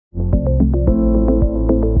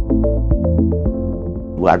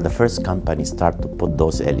are the first company start to put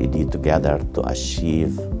those LED together to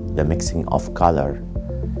achieve the mixing of color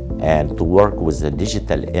and to work with the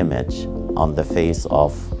digital image on the face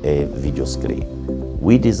of a video screen.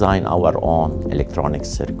 We design our own electronic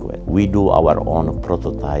circuit. We do our own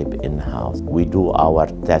prototype in-house. We do our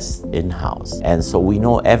tests in-house. And so we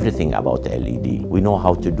know everything about LED. We know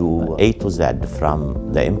how to do A to Z,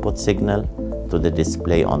 from the input signal to the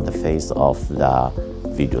display on the face of the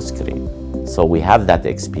video screen. So we have that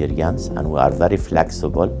experience, and we are very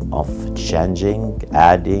flexible of changing,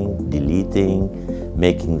 adding, deleting,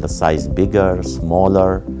 making the size bigger,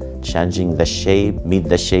 smaller, changing the shape, meet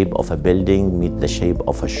the shape of a building, meet the shape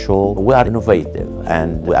of a show. We are innovative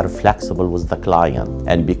and we are flexible with the client.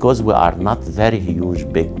 And because we are not very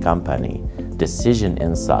huge, big company, decision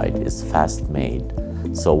inside is fast made.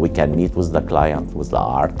 So we can meet with the client, with the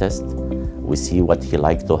artist. We see what he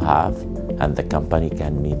like to have, and the company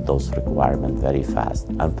can meet those requirements very fast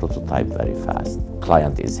and prototype very fast.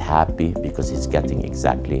 Client is happy because he's getting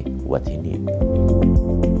exactly what he needs.